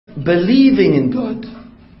believing in God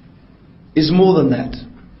is more than that.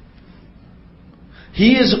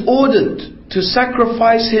 He is ordered to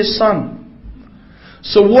sacrifice his son.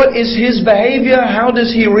 So what is his behavior? How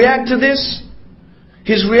does he react to this?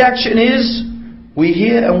 His reaction is, we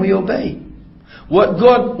hear and we obey. What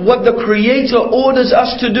the Creator orders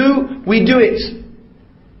us to do, we do it.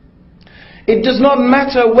 It does not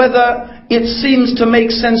matter whether it seems to make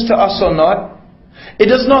sense to us or not. It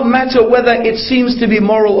does not matter whether it seems to be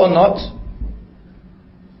moral or not.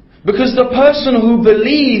 Because the person who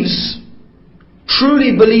believes,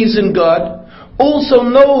 truly believes in God, also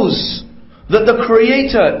knows that the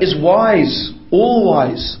Creator is wise,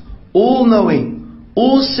 all-knowing,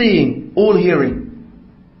 all-seeing, all-hearing.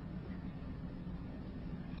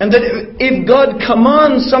 And that if God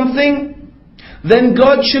commands something, then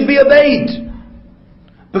God should be obeyed.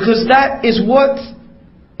 Because that is what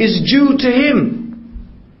is due to Him.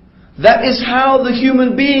 That is how the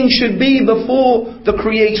human being should be before the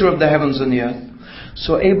Creator of the heavens and the earth.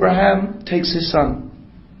 So Abraham takes his son.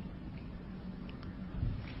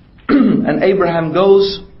 And Abraham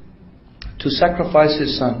goes to sacrifice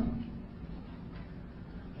his son.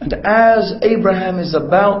 And as Abraham is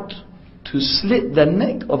about to slit the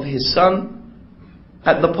neck of his son,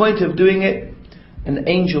 at the point of doing it, an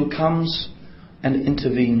angel comes and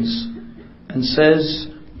intervenes and says,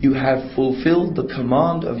 you have fulfilled the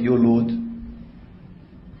command of your Lord.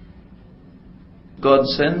 God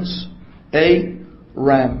sends a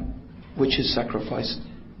ram which is sacrificed.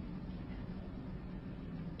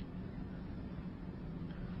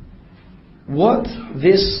 What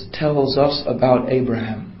this tells us about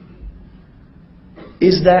Abraham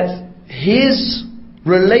is that his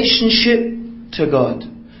relationship to God,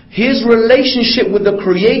 his relationship with the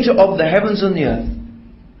Creator of the heavens and the earth,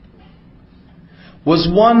 was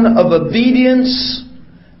one of obedience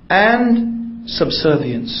and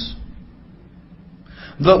subservience.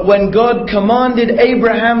 That when God commanded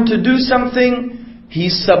Abraham to do something, he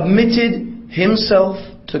submitted himself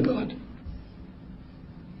to God.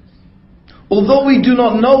 Although we do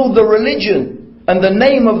not know the religion and the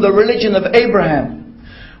name of the religion of Abraham,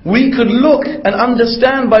 we could look and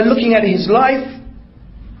understand by looking at his life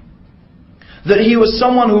that he was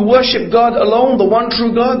someone who worshipped God alone, the one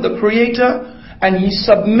true God, the Creator, and he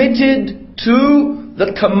submitted to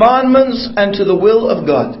the commandments and to the will of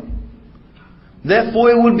God. Therefore,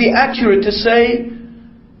 it would be accurate to say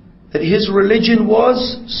that his religion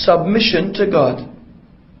was submission to God.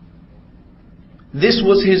 This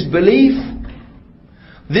was his belief,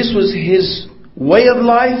 this was his way of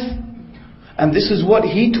life, and this is what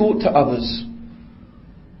he taught to others.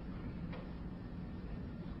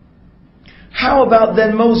 How about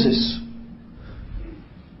then Moses?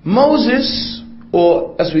 Moses,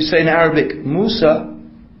 or as we say in Arabic, Musa,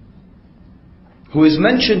 who is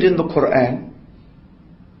mentioned in the Quran,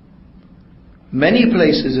 many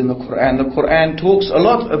places in the Quran talks a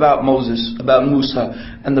lot about Moses, about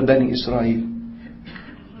Musa and the Bani Israel.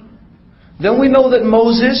 Then we know that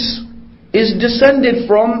Moses is descended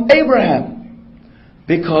from Abraham,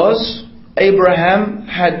 because Abraham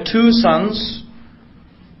had two sons,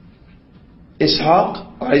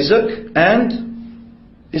 Ishaq, Isaac, and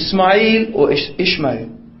Ismail or Ishmael.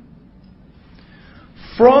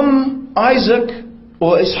 From Isaac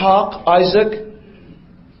or Ishaq, Isaac,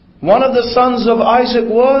 one of the sons of Isaac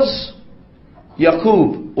was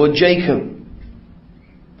Yaqub or Jacob.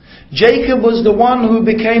 Jacob was the one who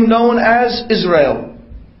became known as Israel.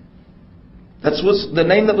 That was the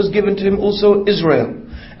name that was given to him, also Israel.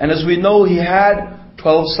 And as we know, he had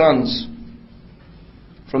 12 sons.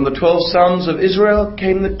 From the 12 sons of Israel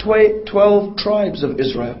came the 12 tribes of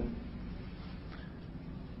Israel.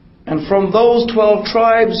 And from those 12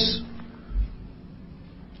 tribes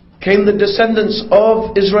came the descendants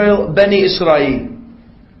of Israel, Bani Israel,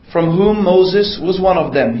 from whom Moses was one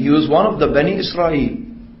of them. He was one of the Bani Israel.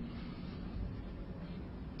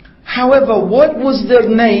 However, what was the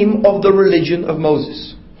name of the religion of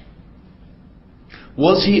Moses?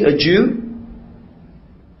 Was he a Jew?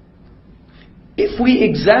 If we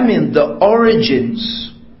examine the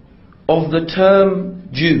origins of the term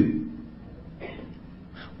Jew,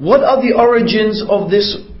 what are the origins of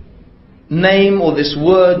this name or this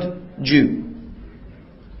word Jew?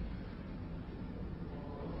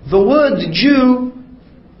 The word Jew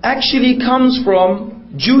actually comes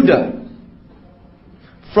from Judah.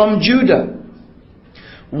 From Judah.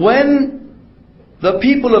 When the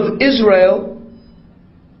people of Israel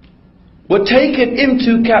were taken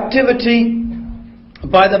into captivity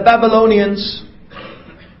by the Babylonians,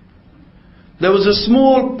 there was a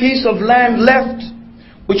small piece of land left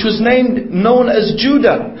which was known as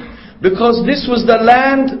Judah, Because this was the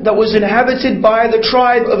land that was inhabited by the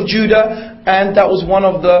tribe of Judah, and that was one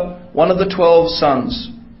of the 12 sons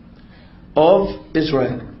of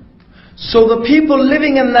Israel. So the people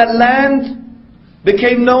living in that land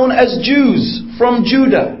became known as Jews from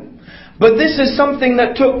Judah. But this is something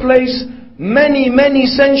that took place many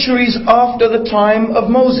centuries after the time of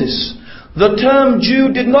Moses. The term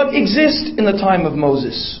Jew did not exist in the time of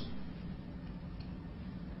Moses.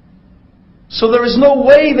 So there is no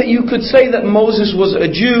way that you could say that Moses was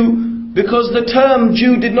a Jew, because the term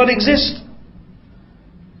Jew did not exist.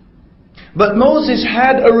 But Moses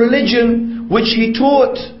had a religion which he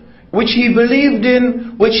taught, which he believed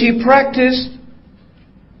in, which he practiced,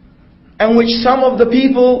 and which some of the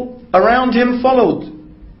people around him followed.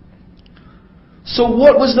 So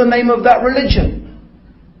what was the name of that religion?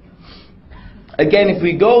 Again, if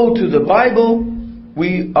we go to the Bible,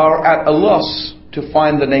 we are at a loss to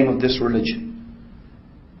find the name of this religion.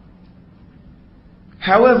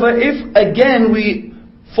 However, if again we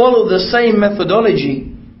follow the same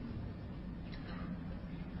methodology,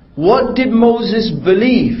 what did Moses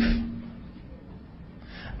believe?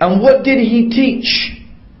 And what did he teach?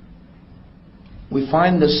 We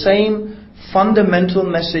find the same fundamental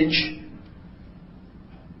message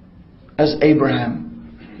as Abraham.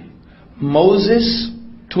 Moses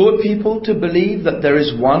taught people to believe that there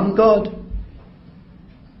is one God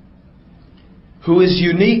who is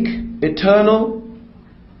unique, eternal,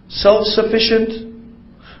 self-sufficient,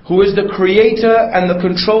 who is the creator and the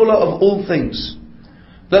controller of all things.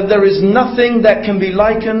 That there is nothing that can be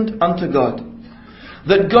likened unto God.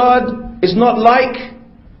 That God is not like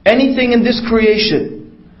anything in this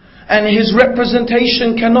creation, and His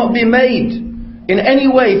representation cannot be made in any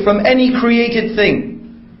way from any created thing.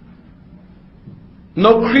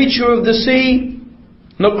 No creature of the sea,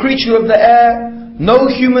 no creature of the air, no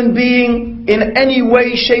human being in any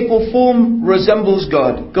way, shape or form resembles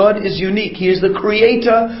God. God is unique. He is the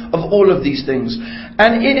creator of all of these things.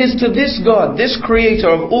 And it is to this God, this creator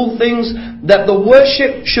of all things, that the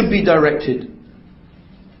worship should be directed.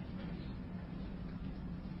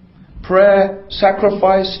 Prayer,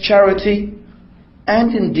 sacrifice, charity,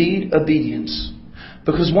 and indeed obedience.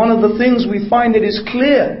 Because one of the things we find it is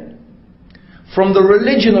clear from the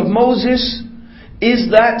religion of Moses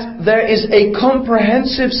is that there is a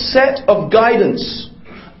comprehensive set of guidance,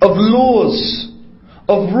 of laws,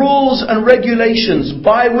 of rules and regulations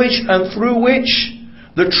by which and through which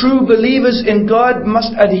the true believers in God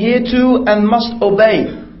must adhere to and must obey.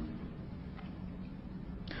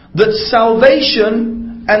 That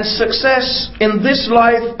salvation and success in this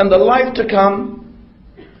life and the life to come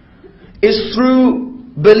is through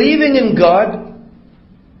believing in God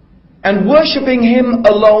and worshipping Him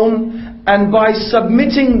alone, and by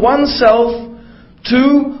submitting oneself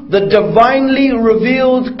to the divinely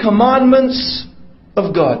revealed commandments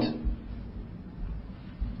of God.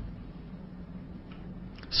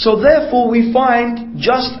 So therefore we find,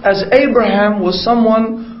 just as Abraham was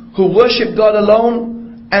someone who worshipped God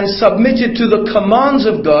alone and submitted to the commands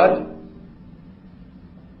of God,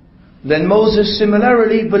 then Moses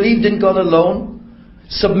similarly believed in God alone,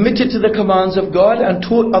 submitted to the commands of God, and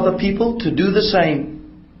taught other people to do the same.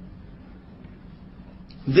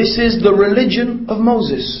 This is the religion of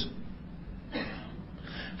Moses.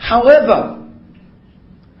 However,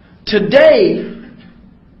 today,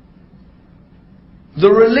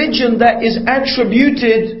 the religion that is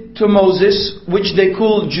attributed to Moses, which they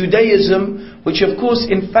call Judaism, which of course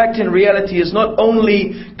in fact in reality is not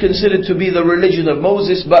only considered to be the religion of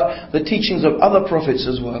Moses, but the teachings of other prophets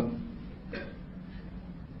as well,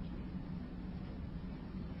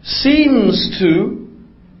 seems to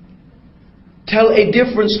tell a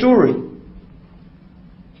different story.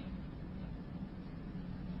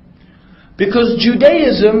 Because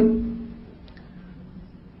Judaism,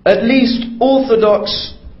 at least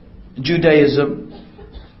Orthodox Judaism,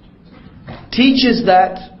 teaches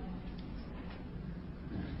that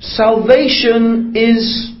salvation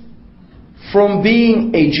is from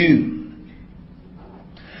being a Jew.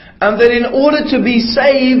 And that in order to be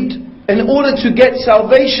saved, in order to get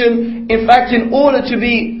salvation, in fact in order to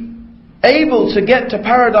be able to get to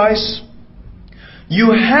paradise,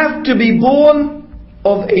 you have to be born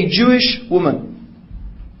of a Jewish woman.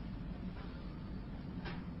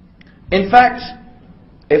 In fact,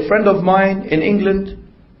 a friend of mine in England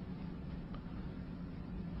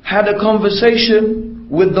had a conversation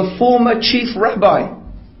with the former chief rabbi,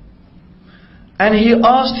 and he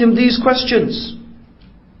asked him these questions.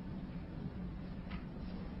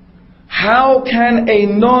 How can a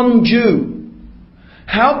non-Jew,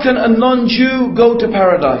 how can a non-Jew go to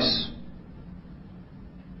paradise?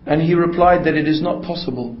 And he replied that it is not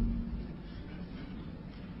possible.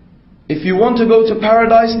 if you want to go to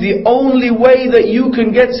paradise, the only way that you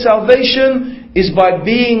can get salvation is by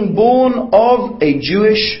being born of a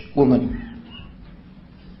Jewish woman.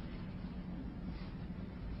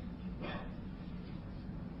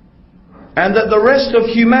 And that the rest of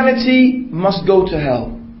humanity must go to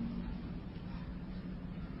hell.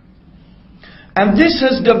 And this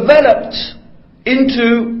has developed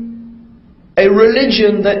into a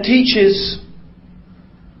religion that teaches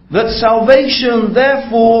that salvation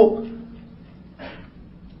therefore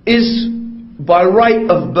is by right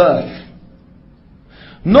of birth,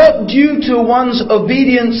 not due to one's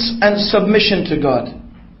obedience and submission to God.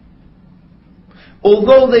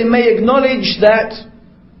 Although they may acknowledge that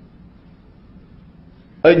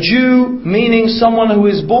a Jew, meaning someone who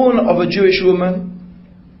is born of a Jewish woman,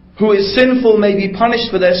 who is sinful, may be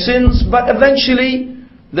punished for their sins, but eventually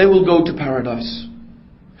they will go to paradise.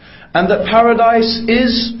 And that paradise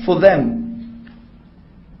is for them.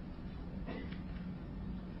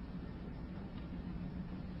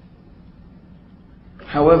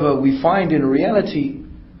 However, we find in reality,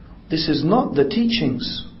 this is not the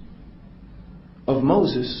teachings of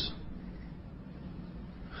Moses.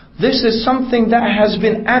 This is something that has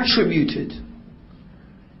been attributed.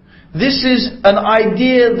 This is an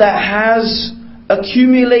idea that has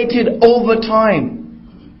accumulated over time.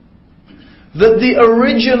 That the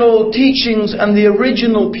original teachings and the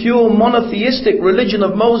original pure monotheistic religion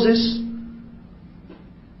of Moses,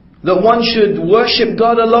 that one should worship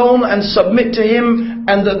God alone and submit to Him,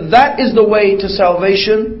 and that is the way to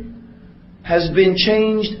salvation, has been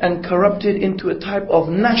changed and corrupted into a type of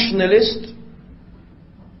nationalist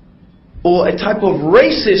or a type of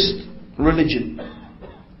racist religion.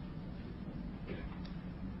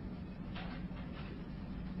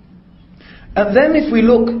 And then if we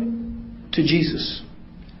look to Jesus,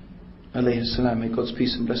 alayhi salam, may God's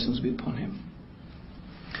peace and blessings be upon Him.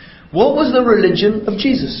 What was the religion of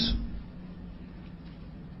Jesus?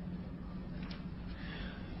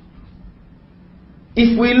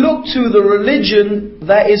 If we look to the religion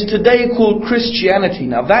that is today called Christianity,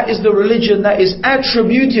 now that is the religion that is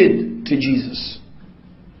attributed to Jesus,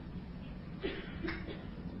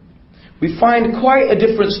 we find quite a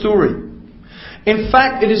different story. In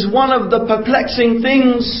fact, it is one of the perplexing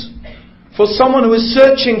things for someone who is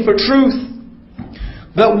searching for truth,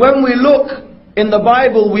 that when we look in the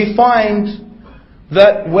Bible, we find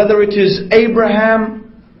that whether it is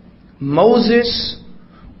Abraham, Moses,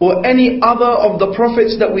 or any other of the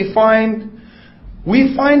prophets that we find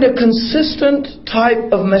a consistent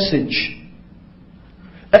type of message.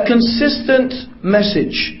 A consistent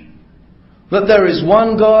message that there is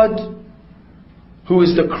one God who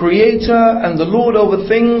is the creator and the Lord over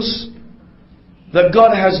things, that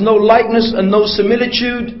God has no likeness and no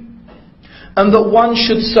similitude, and that one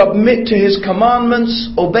should submit to His commandments,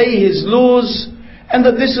 obey His laws, and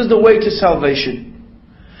that this is the way to salvation.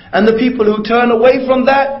 And the people who turn away from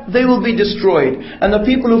that, they will be destroyed. And the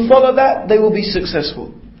people who follow that, they will be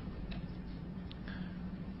successful.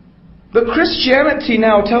 But Christianity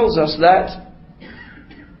now tells us that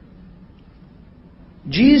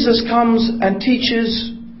Jesus comes and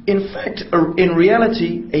teaches, in fact, in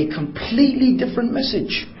reality, a completely different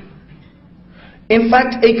message. In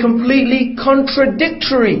fact, a completely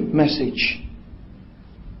contradictory message.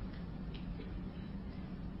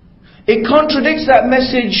 It contradicts that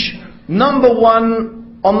message, number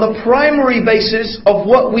one, on the primary basis of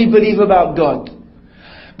what we believe about God.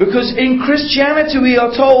 Because in Christianity we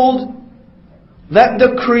are told that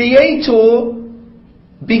the Creator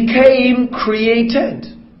became created.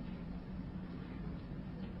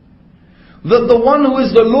 That the one who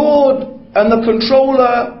is the Lord and the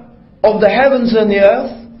controller of the heavens and the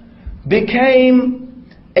earth became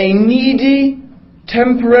a needy,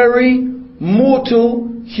 temporary, mortal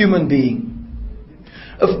human being.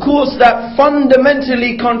 Of course, that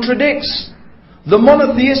fundamentally contradicts the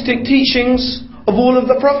monotheistic teachings of all of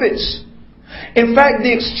the prophets. In fact,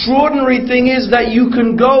 the extraordinary thing is that you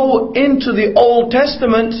can go into the Old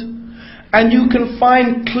Testament and you can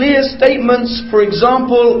find clear statements, for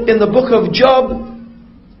example, in the book of Job.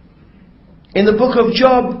 In the book of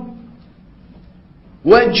Job,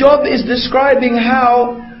 where Job is describing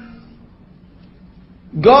how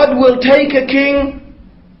God will take a king,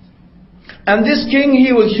 and this king,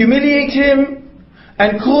 He will humiliate him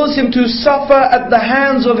and cause him to suffer at the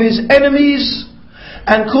hands of his enemies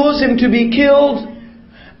and cause him to be killed.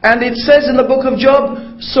 And it says in the book of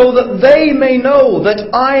Job, so that they may know that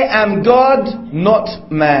I am God,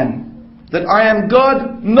 not man. That I am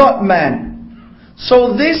God, not man.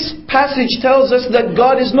 So this passage tells us that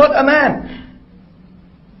God is not a man.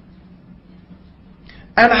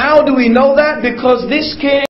 And how do we know that? Because this king